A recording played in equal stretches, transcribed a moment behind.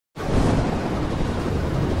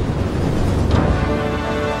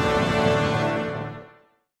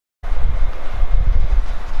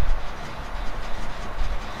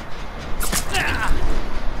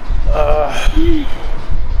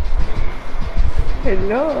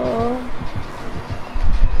Hello.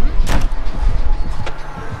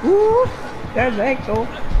 Ooh, that's echo.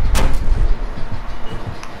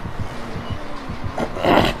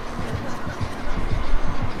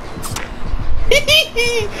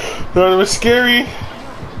 That was scary.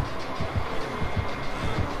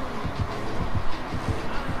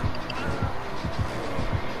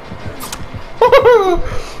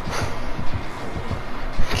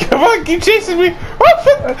 Come on, keep chasing me.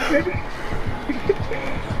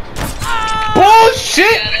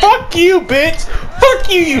 Bullshit! Fuck you, bitch! Fuck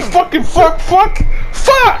you, you fucking fuck!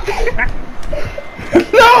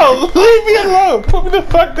 No! Leave me alone! Put me the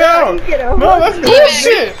fuck down! No, that's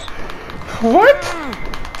bullshit! What?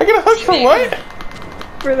 I get a hug for what?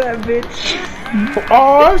 For that bitch.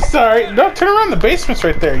 Oh, I'm sorry. No, turn around. The basement's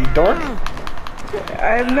right there, you dork.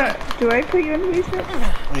 I'm not. Do I put you in the basement?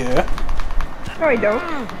 Yeah. No, I don't.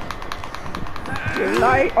 You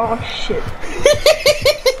lie. Oh, shit.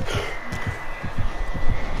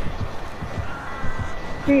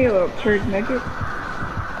 Hey, you little turd nugget.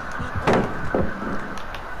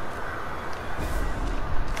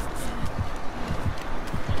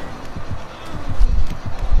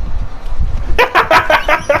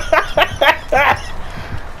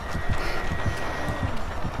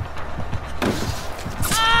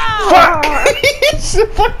 Fuck!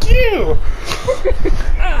 Fuck you!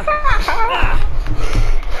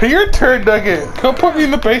 You're a turd nugget. Go put me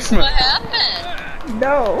in the basement. What happened?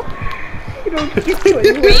 No. You don't get to it.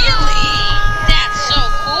 Really? That's so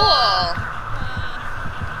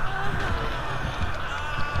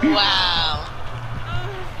cool. Wow.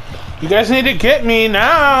 You guys need to get me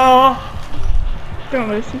now. Don't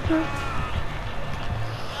listen to her.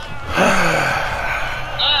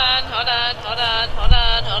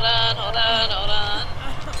 Hold on.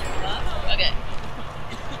 Okay.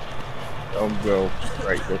 Don't go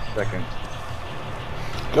right this second.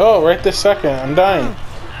 Go right this second. I'm dying.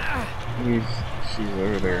 She's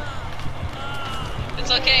over there.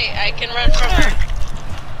 It's okay. I can run from her.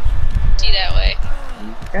 See that way.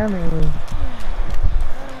 Coming.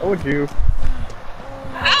 Told you.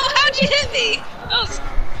 Ow! How'd you hit me?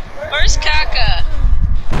 Where's Kaka?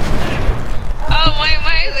 Oh, my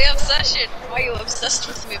the obsession. Why are you obsessed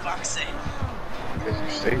with me, Boxy? Because you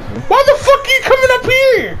saved me. Why the fuck are you coming up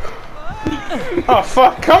here? Oh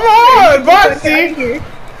fuck! Come on, Boxy.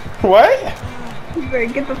 What? You better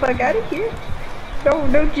get the fuck out of here.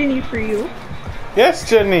 No Ginny for you. Yes,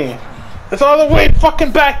 Jenny. It's all the way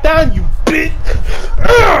fucking back down, you bitch.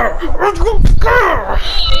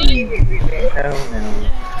 Hell no.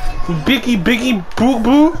 Biggie boo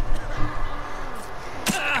boo.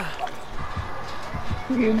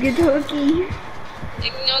 You get hooky.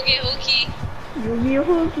 You don't get hooky. You get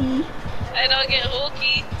hooky. I don't get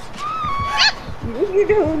hooky. You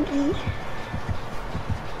get hooky.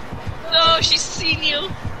 No, she's seen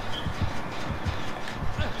you.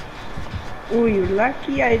 Oh, you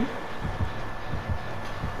lucky I...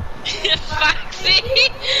 Foxy!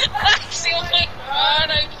 Foxy, oh my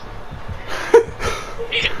god,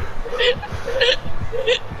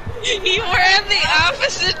 you were in the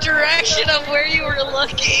opposite direction of where you were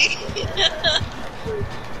looking.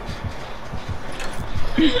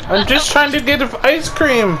 I'm just trying to get ice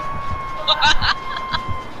cream.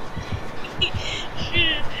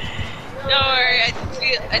 Don't worry,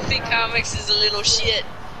 I think comics is a little shit.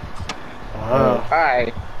 Wow.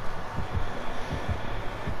 Hi.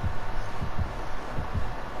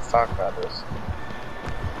 Let's talk about this.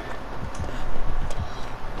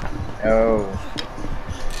 No.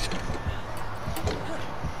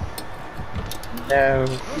 No.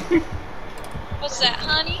 What's that,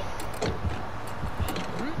 honey?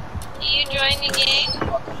 Are you enjoying the game?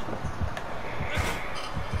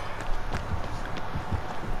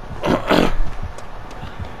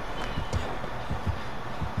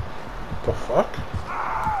 The fuck?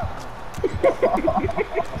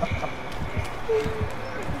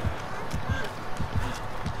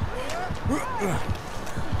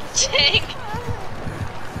 Tank!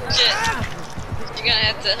 Shit. You're gonna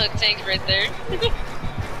have to hook Tank right there.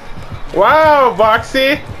 Wow,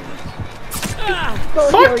 Boxy!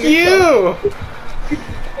 Fuck you!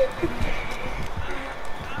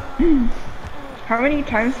 How many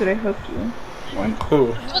times did I hook you? One.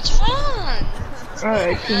 Who? What's wrong?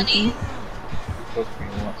 Pinky. Hooked me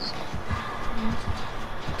once.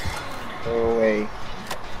 Go away.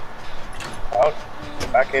 Oh,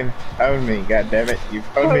 fucking own me, goddammit.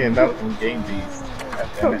 You've owned me enough in Game Beast.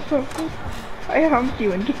 Goddammit. I humped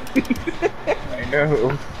you in Game Beast. I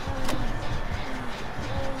know.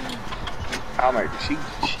 Comic, she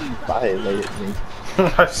violated me.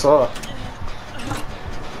 I saw.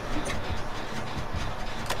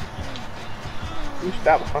 You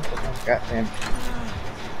stop pumping them goddamn.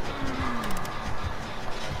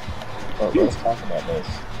 Well, let's talk about this.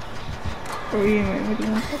 What do you mean? What do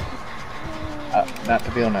you want to talk Not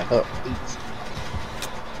to be on that hook, please.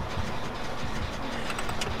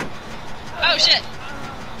 Oh shit!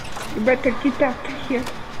 You better get out of here.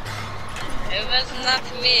 It was not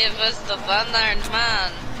me, it was the one-armed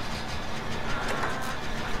man.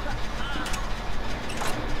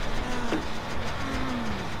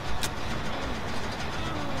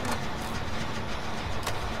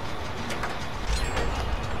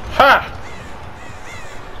 Ha!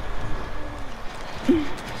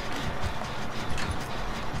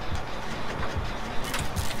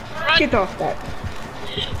 Get off that.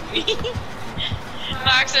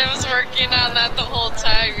 Boxy, I was working on that the whole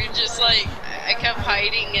time. You're just like, I kept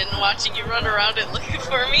hiding and watching you run around and looking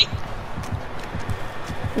for me.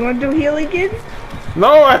 You want to do heal again?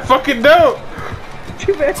 No, I fucking don't.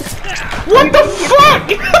 Too bad. What the fuck?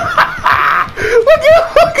 Look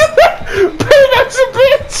at that! That's a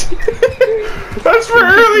bitch! That's for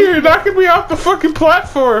earlier, you're knocking me off the fucking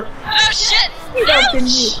platform. Oh shit! Get off the Ouch!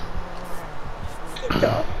 knee. Get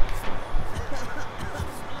off.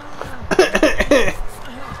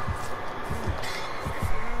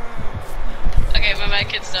 Okay, my med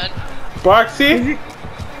kit's done. Boxy?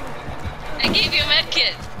 I gave you a med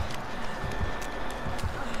kit.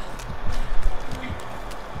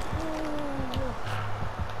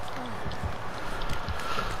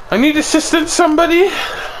 I need assistance, somebody.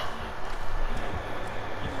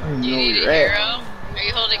 Do you need a hero? Are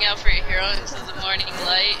you holding out for a hero? This is the morning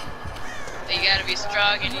light. But you gotta be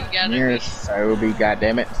strong and you gotta You're be... so be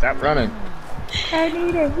goddammit. Stop running. I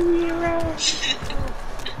need a hero.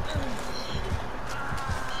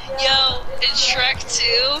 Yo, in Shrek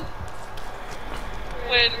 2,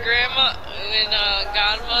 when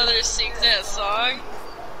Godmother sings that song,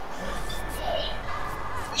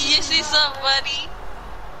 you see somebody?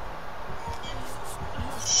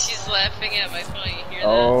 She's laughing at my phone, you hear that?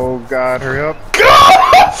 Oh god, hurry up.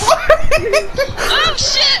 Oh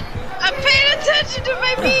shit! I'm paying attention to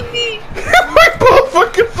my baby! My ball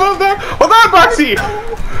fucking fell down. Hold on, Boxy!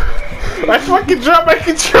 I fucking dropped my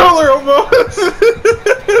controller almost.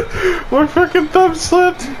 My fucking thumb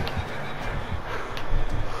slipped.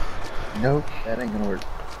 Nope, that ain't gonna work.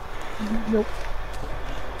 Nope.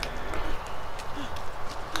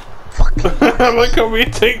 I like how we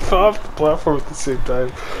take off the platform at the same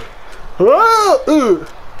time. Oh,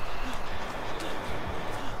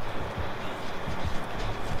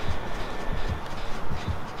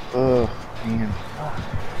 Oh, man.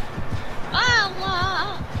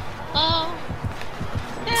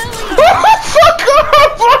 fuck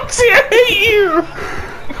off, Boxy! I hate you!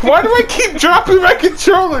 Why do I keep dropping my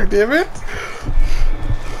controller, damn it?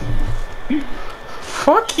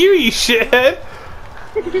 Fuck you, you shithead!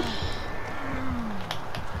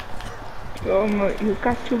 You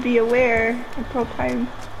got to be aware at all times.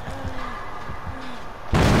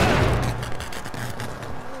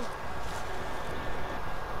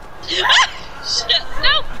 Shit,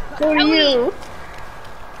 no! So are you.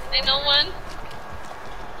 Ain't no one.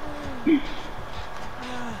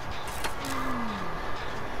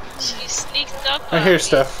 She sneaked up I on hear me.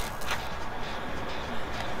 stuff.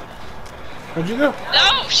 Where'd you go?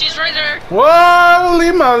 No, she's right there.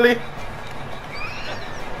 Wally molly!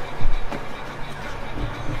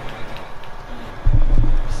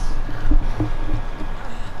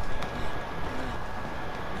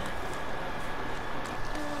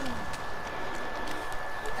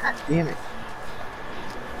 God damn it.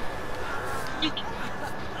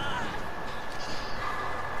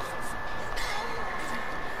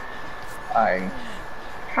 Hi.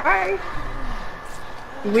 Hi.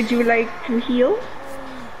 Would you like to heal?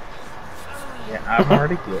 Yeah, I'm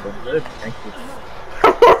already healed. I'm good. Thank you.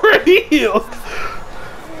 I'm already healed!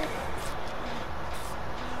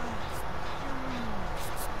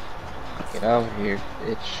 Get over here,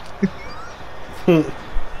 bitch.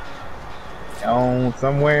 Go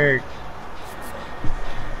somewhere.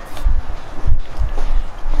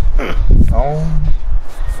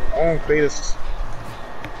 Oh, Cletus.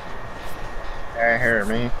 I hear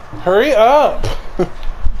me. Hurry up!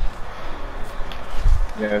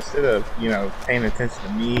 Yeah, instead of, paying attention to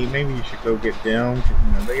me, maybe you should go get them.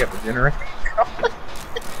 'Cause, they got the generator. What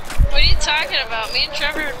are you talking about? Me and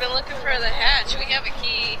Trevor have been looking for the hatch. We have a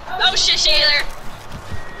key. Oh shit, she there.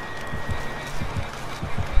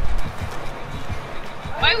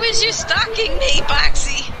 Why was you stalking me,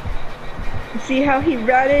 Boxy? See how he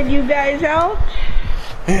ratted you guys out?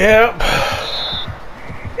 Yep.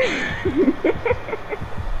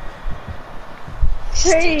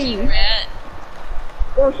 Hey. Rat.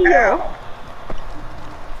 Go heal.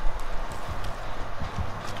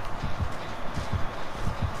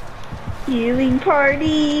 Healing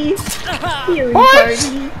party. Healing What?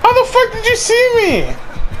 party. How the fuck did you see me?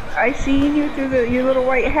 I seen you through your little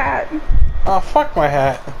white hat. Oh, fuck my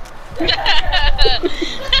hat.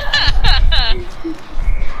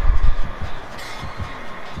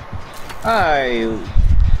 Hi, you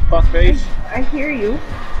fuckface. I hear you.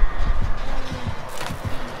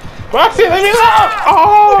 Boxy, let me out!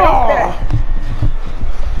 Oh!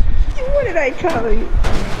 What did I tell you?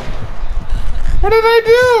 What did I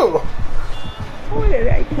do? What did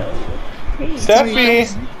I tell you? Hey, Steffi,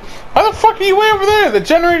 how the fuck are you way over there? The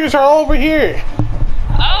generators are all over here.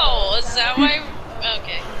 Oh, is that why?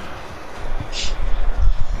 Okay.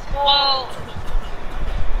 Well,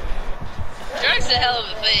 drugs a hell of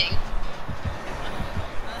a thing.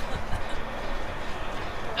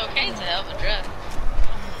 Cocaine's a hell of a drug.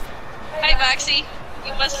 Hi, Boxy.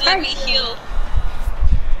 You must let me heal.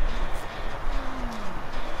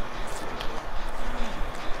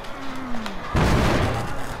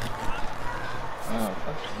 Oh,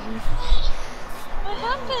 fuck you. What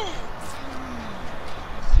happened?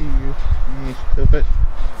 See you, you stupid.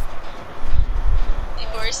 The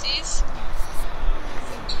horsies?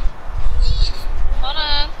 Hold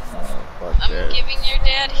on. Oh, fuck I'm that. giving your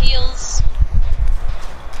dad heals.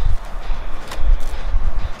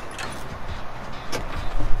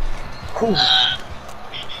 Cool. I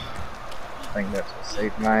think that's what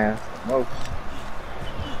saved my ass the most.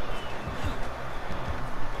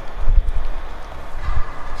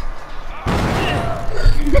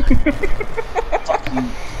 Fuck you.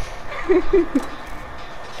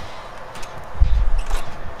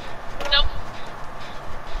 Nope.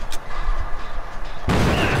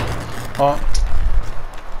 Huh?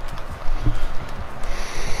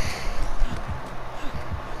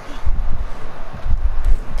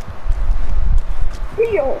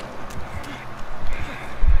 heal.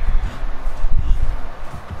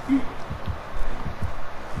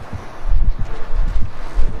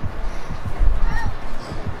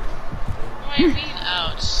 What do you mean,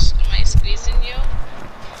 ouch? Am I squeezing you?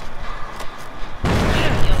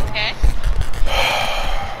 You okay?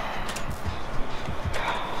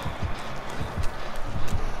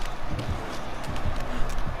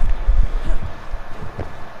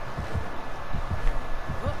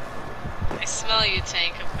 I smell you,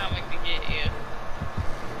 Tank. I'm coming to get you.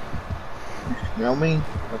 You know me?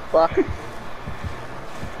 The fuck? You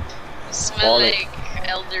smell All it. like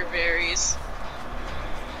elderberries.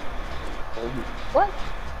 What?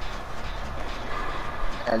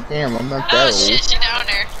 God damn, I'm not Oh that shit, old. she down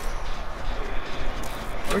there.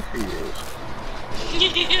 Where she is?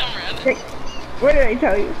 I'm running. Hey, what did I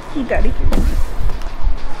tell you? You gotta heal.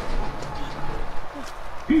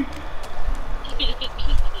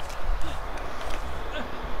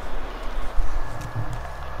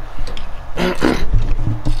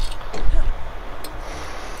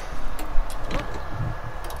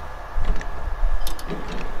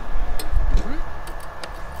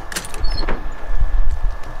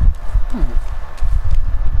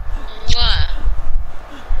 Mwah.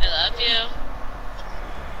 I love you.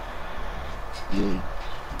 Yeah.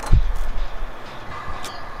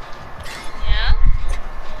 Yeah?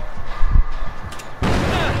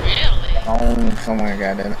 Really? Oh my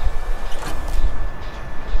god, damn it.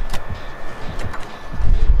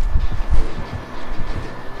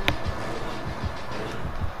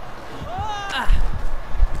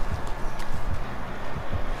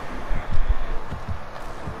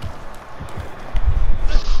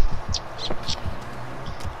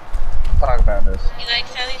 Talk about this. You like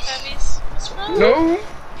Teletubbies? What's wrong? No.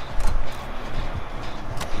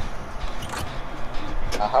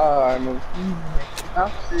 Aha, I'm a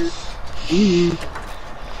boxes.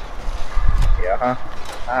 Yeah, huh?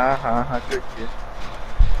 I took you.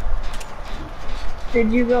 Did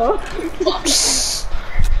you go?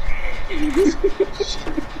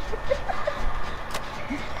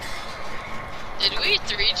 Did we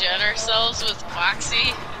 3-gen ourselves with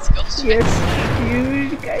Boxy? Let's go straight. Yes,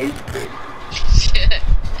 you guys did. Shit.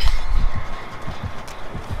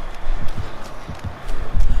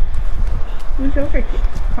 Who's over here?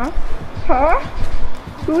 Huh? Huh?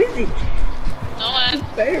 Who is it? No one.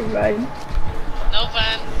 Better run. No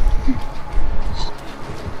fun.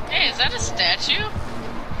 Hey, is that a statue?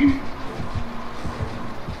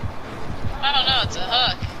 I don't know, it's a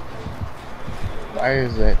hook. Why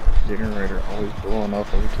is that generator always blowing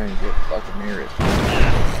up every time you get fucking near it?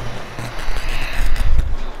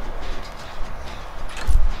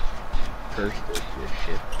 Cursed this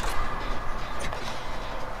shit.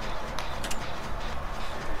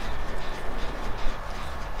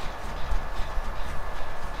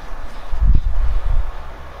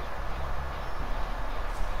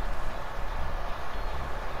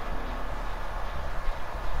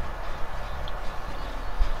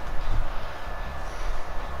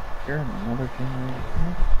 You're in another generator.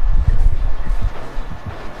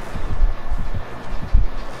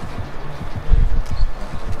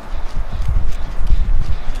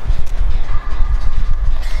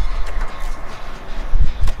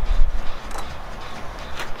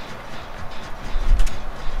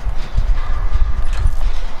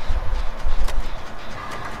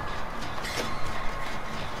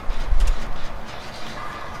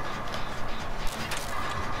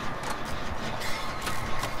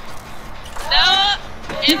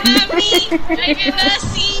 It's not me! I did not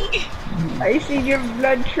see! I see your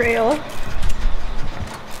blood trail.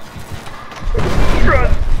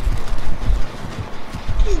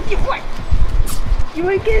 What? You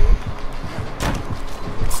again?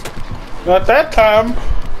 Not that time.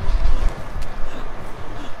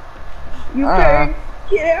 You better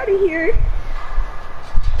get out of here.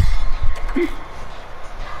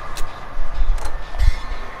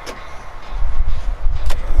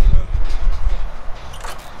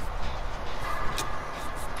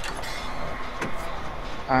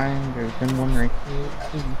 There's been one right here. I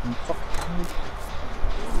think you can fuck me.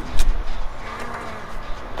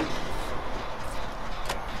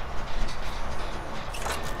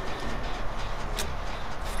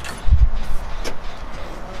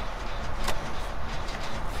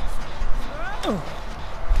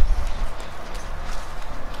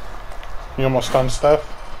 You almost done, Steph?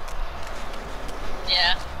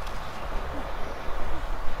 Yeah.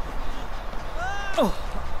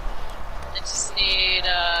 I just need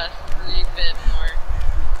 3 bit more.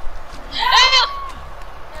 Ah!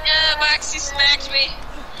 Boxy smacked me.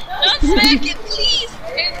 Don't smack it, please!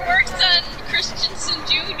 It worked on Christensen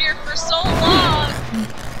Jr. for so long.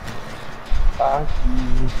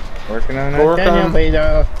 Working on that Daniel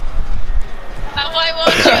Beta. Why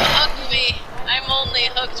won't you hug me? I'm only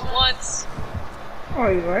hooked once. Oh,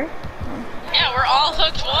 you are? Yeah, we're all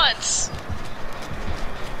hooked once.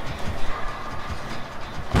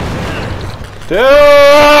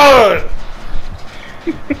 Dude!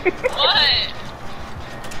 What?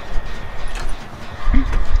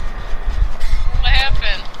 What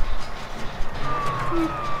happened?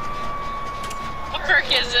 What perk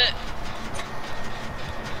is it?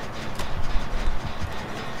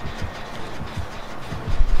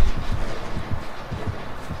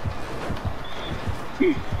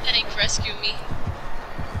 Thank rescue me.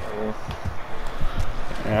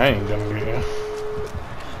 Yeah, I ain't gonna be here.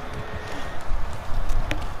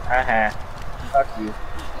 Fuck you.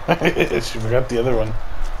 She forgot the other one.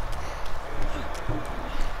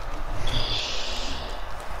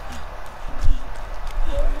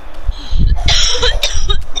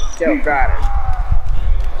 Still got it.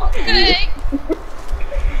 Okay.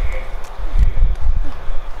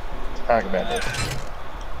 Let's talk about this.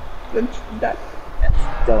 That's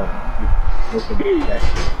Dumb. You look at that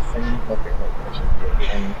same fucking location.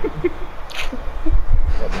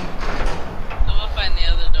 I'm gonna find the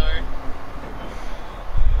other door.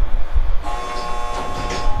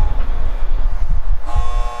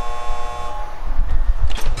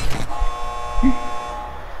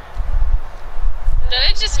 Did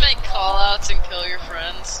I just make callouts and kill your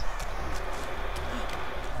friends?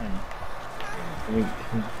 Can we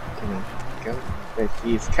go?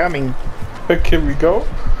 He's coming. Can we go?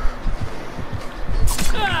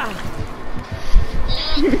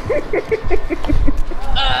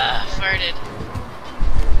 Farted.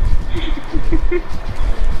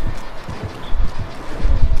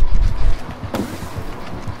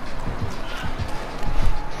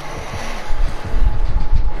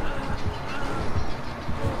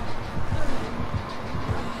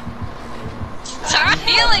 Stop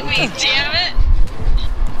healing me, damn it!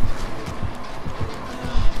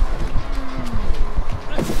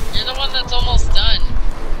 You're the one that's almost done.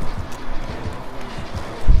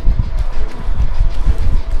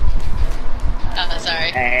 Oh,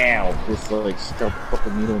 sorry. Ow! Just like stuck a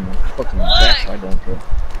fucking needle in my fucking backside, don't you?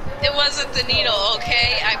 It wasn't the needle,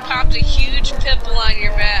 okay? I popped a huge pimple on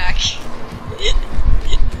your back.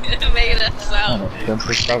 It made a sound. Don't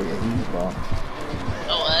push out your heat block. A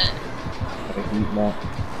what? A heat block.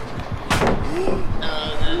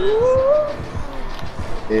 Oh,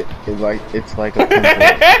 It's like a pimple,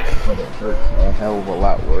 but it hurts a hell of a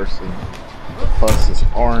lot worse. And the pus is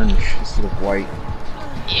orange instead of white.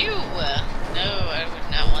 ew. No, I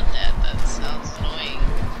would not want that. That sounds annoying.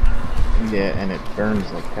 Yeah, and it burns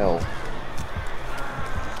like hell.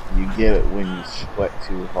 You get it when you sweat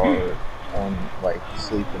too hard on like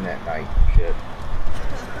sleeping at night and shit.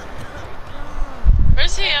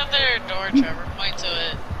 Where's the other door, Trevor? Point to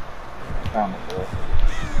it. Found the door.